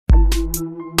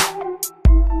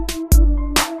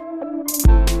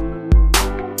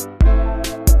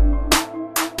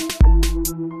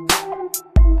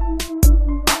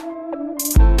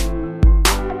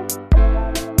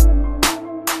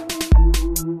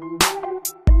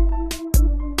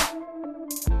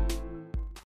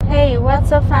What's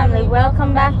up, family?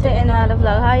 Welcome back to another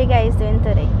vlog. How are you guys doing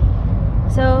today?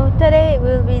 So today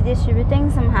we'll be distributing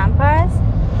some hampers,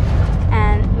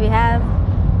 and we have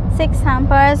 6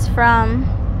 hampers from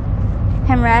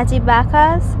Hemraji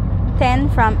Bakas, 10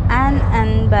 from Ann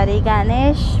and Buddy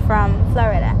Ganesh from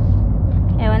Florida.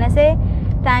 I want to say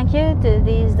thank you to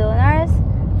these donors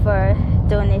for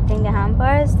donating the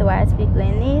hampers towards people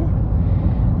in need.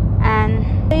 And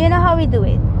you know how we do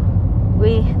it.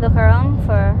 We look around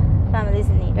for families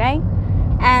in need, right?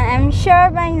 And I'm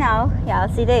sure by now y'all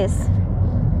see this.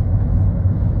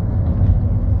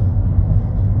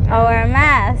 Our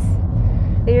masks.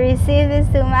 We received these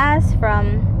 2 masks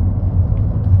from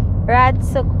Rad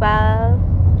Sukbal,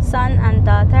 son and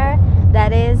daughter,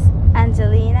 that is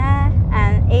Angelina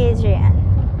and Adrian.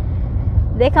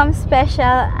 They come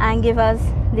special and give us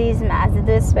these masks. They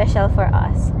do it special for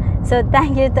us. So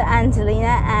thank you to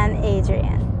Angelina and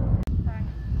Adrian.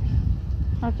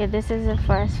 Okay, this is the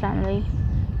first family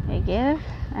we give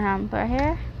a hamper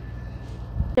here.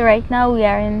 So right now we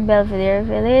are in Belvedere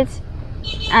Village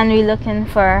and we're looking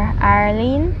for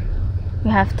Arlene. We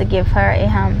have to give her a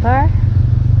hamper.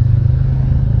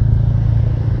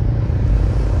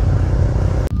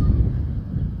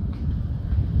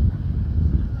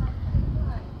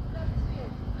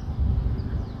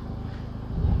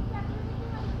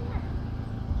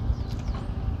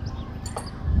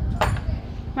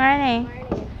 Morning.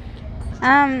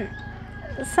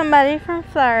 Somebody from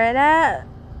Florida,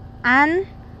 and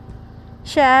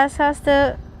she asked us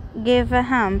to give a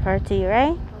hamper to you,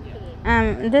 right?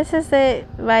 This is the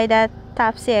by that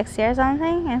Topsy X or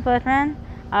something in Portland.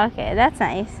 Okay, that's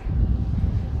nice.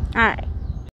 Alright.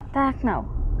 Tak now.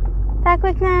 Tak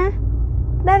quick na.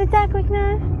 Daddy, tak quick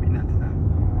na.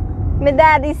 My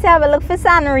daddy said, look for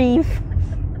San Reef.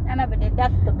 And I bet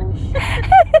that's the bush.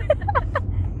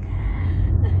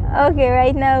 Okay,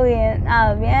 right now we're in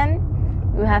Albion.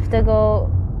 We have to go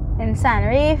in San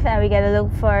Reef and we gotta look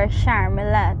for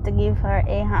Sharmila to give her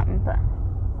a hamper.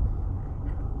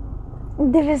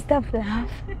 There is the laugh.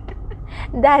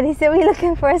 Daddy said we're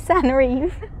looking for San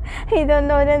Reef. He don't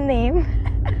know the name.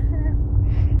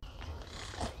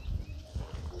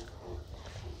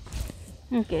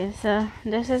 Okay, so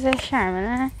this is a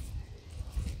Sharmila.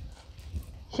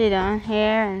 She don't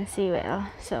hear and see well,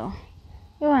 so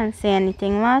we won't say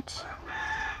anything much.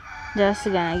 Just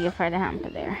gonna give her the hamper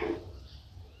there.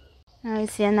 Now we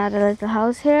see another little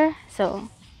house here, so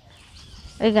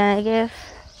we're gonna give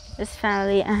this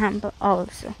family a hamper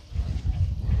also.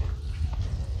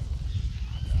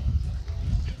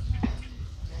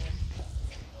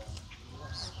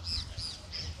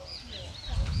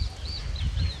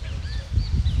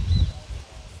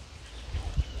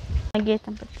 I get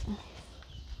them.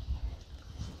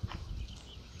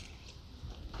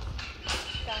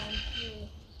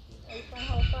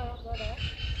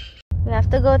 We have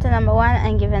to go to number 1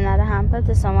 and give another hamper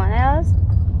to someone else.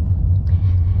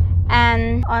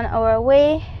 And on our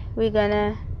way, we're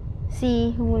gonna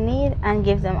see who need and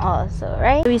give them also,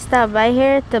 right? We stopped by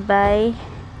here to buy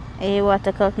a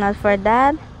water coconut for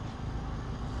Dad.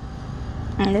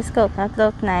 And this coconut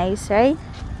look nice, right?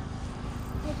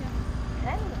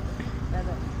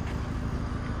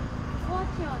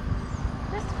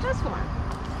 Just one.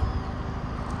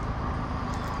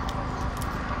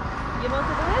 You want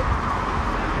to do it?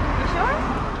 You sure?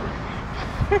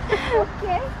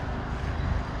 Okay.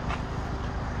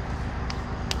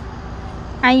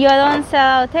 And you don't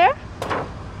sell out here?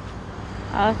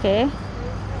 Okay.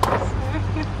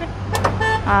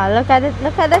 Look at it.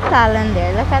 Look at the talent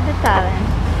there. Look at the talent.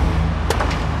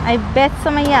 I bet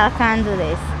some of y'all can do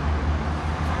this.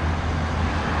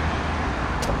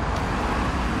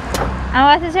 And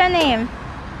what is your name?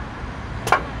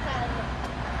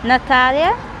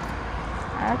 Natalia?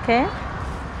 Okay. I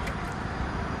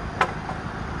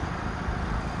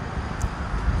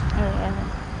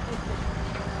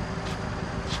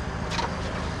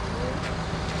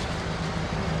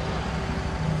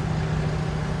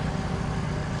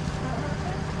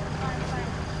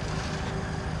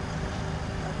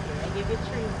give you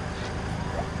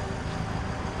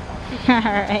 3.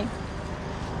 Alright.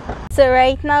 So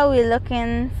right now we're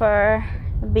looking for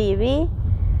a baby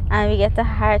and we get a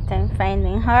hard time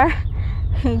finding her.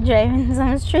 We're driving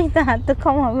some street and had to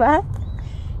come over.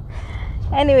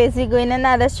 Anyways, we go in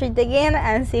another street again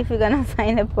and see if we're gonna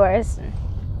find a person.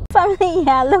 Family,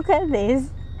 yeah, look at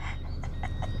this.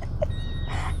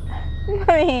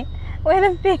 Mommy, what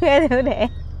a pig are do there?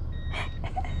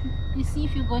 You see,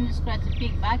 if you're going to scratch the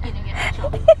pig back, you don't get in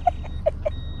trouble.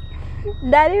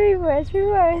 Daddy, reverse,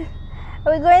 reverse.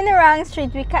 We're going the wrong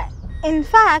street. We can't. In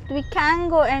fact, we can't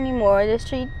go anymore. The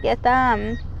street get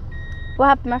What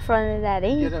happened, my friend and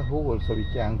daddy? Get a hole so we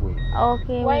can't go in.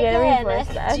 Okay, we get a reverse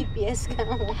back. GPS can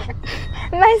work.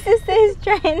 My sister is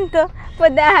trying to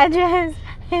put the address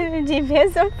in the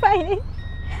GPS and find it.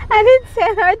 And it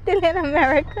sent her till in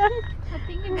America. I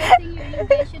think you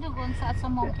guys should have gone to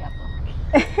some monkey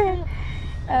apple.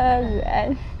 Oh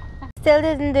god. Still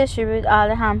didn't distribute all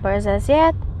the hampers as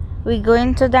yet. We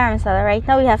going to Dharamsala right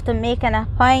now. We have to make an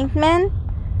appointment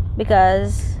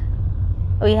because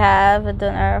we have a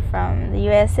donor from the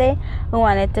USA who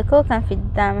wanted to cook and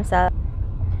feed Dharamsala.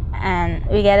 And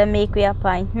we gotta make the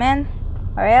appointment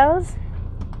or else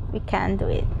we can't do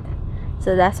it.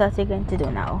 So that's what we're going to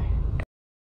do now.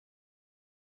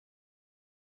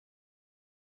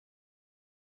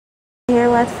 Here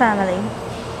what family?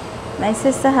 My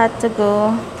sister had to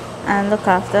go and look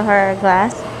after her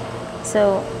glass,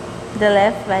 so they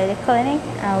left by the clinic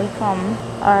and we come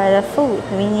order food.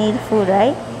 We need food,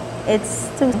 right? It's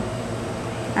 2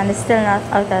 and it's still not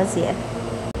out as yet.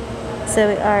 So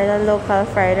we order local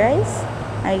fried rice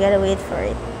and we gotta wait for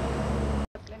it.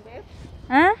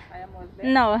 Huh?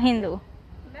 No, Hindu.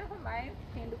 Never mind.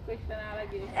 Hindu Christian, I'll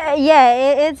give you.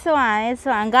 Yeah, it's one. It's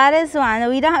one. God is one.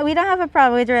 We don't have a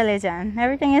problem with religion.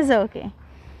 Everything is okay.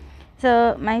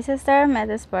 So my sister met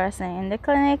this person in the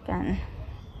clinic, and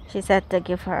she said to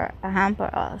give her a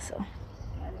hamper also.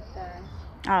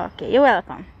 Okay, you're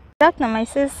welcome. Doctor, my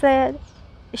sister said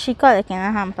she collecting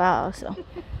a hamper also,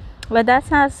 but that's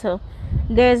not so.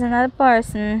 There's another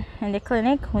person in the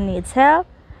clinic who needs help,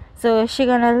 so she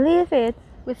gonna leave it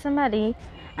with somebody.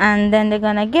 And then they're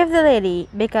gonna give the lady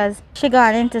because she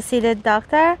got in to see the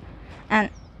doctor and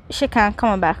she can't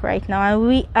come back right now, and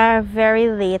we are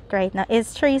very late right now.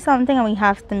 It's 3 something and we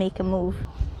have to make a move.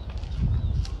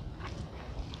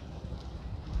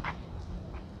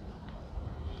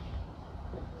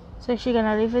 So she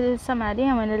gonna leave it with somebody,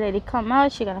 and when the lady come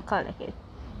out she gonna collect it.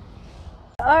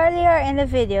 Earlier in the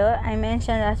video I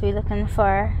mentioned that we're looking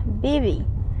for Bibi,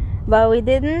 but we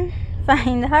didn't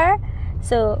find her,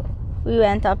 so we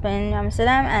went up in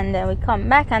Amsterdam and then we come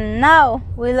back, and now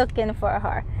we're looking for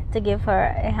her to give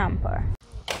her a hamper.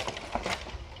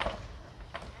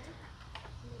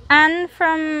 And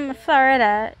from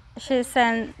Florida, she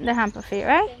sent the hamper for you,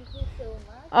 right? Thank you so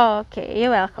much. Okay,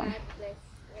 you're welcome. God bless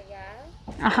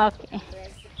Real. Okay.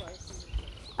 Bless the person.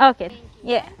 Okay,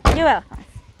 yeah, you're welcome.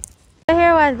 So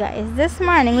here what guys, this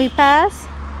morning we pass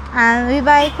and we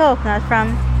buy coconut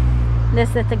from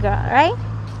this little girl, right?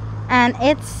 And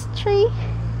it's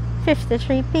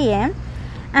 3:53 p.m.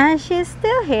 and she's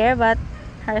still here, but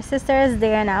her sister is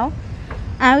there now,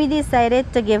 and we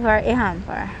decided to give her a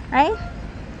hamper, right?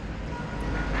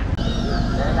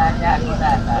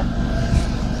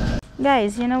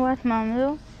 Guys, you know what mom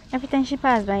do? Every time she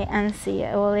passes by and see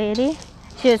an old lady,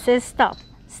 she would say stop,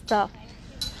 stop.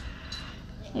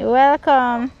 You're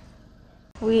welcome.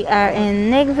 We are in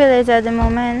Nick Village at the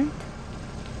moment.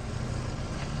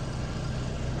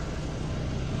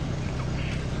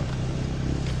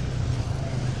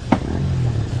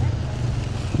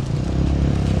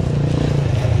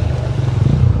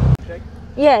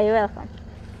 Yeah, you're welcome.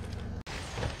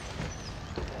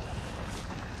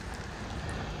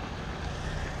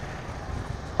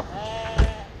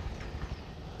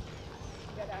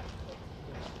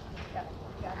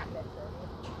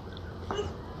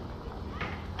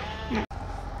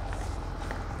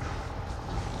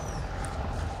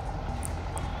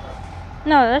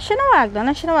 No, lascia na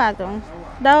wagą.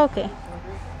 Da okay.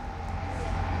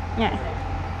 Yeah.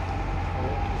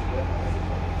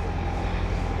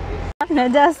 No,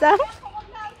 just some.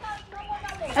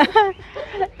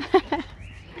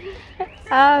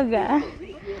 Oh god.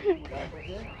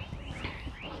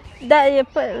 That you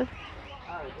put.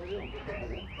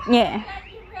 Yeah.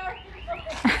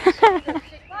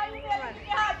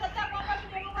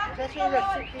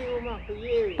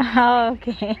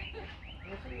 Okay.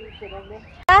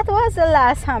 That was the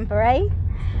last hamper, right?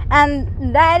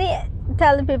 And Daddy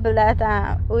tell the people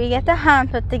that we get a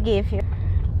hamper to give you.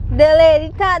 The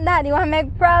lady thought Daddy want to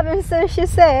make problems, so she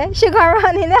said she gonna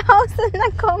run in the house and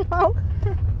not come out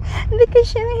because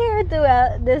she didn't hear too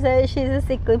well. They said she's a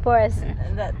sickly person.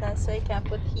 That's why you can't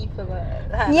put heat over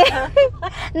that. Yeah.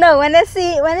 No, when I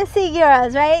see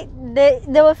girls, right, they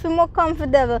will feel more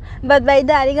comfortable. But by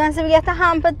Daddy gonna say we get a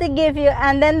hamper to give you,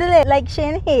 and then the lady like she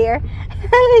in here,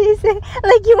 and the lady say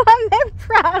like you want make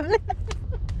problem.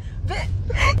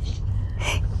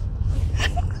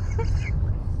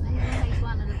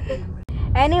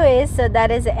 Anyways, so that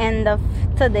is the end of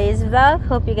today's vlog.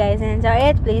 Hope you guys enjoy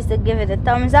it. Please do give it a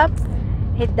thumbs up,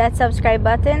 hit that subscribe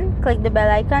button, click the bell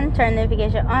icon, turn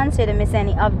notification on so you don't miss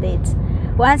any updates.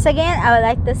 Once again, I would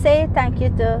like to say thank you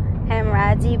to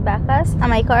Hemraji Bacchus.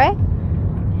 Am I correct?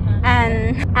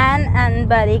 And Anne and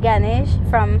Buddy Ganesh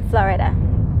from Florida.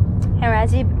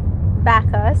 Hemraji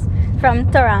Bacchus from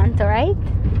Toronto, right?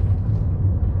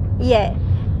 Yeah.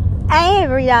 I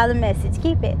read all the message.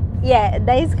 Keep it. Yeah,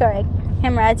 that is correct.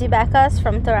 Hemraji Bacchus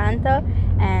from Toronto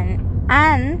and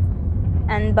Anne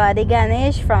and Buddy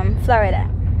Ganesh from Florida.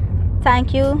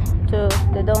 Thank you to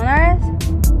the donors.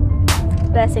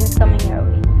 Blessings coming your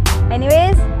way.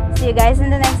 Anyways, see you guys in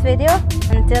the next video.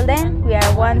 Until then, we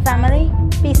are one family.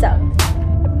 Peace out.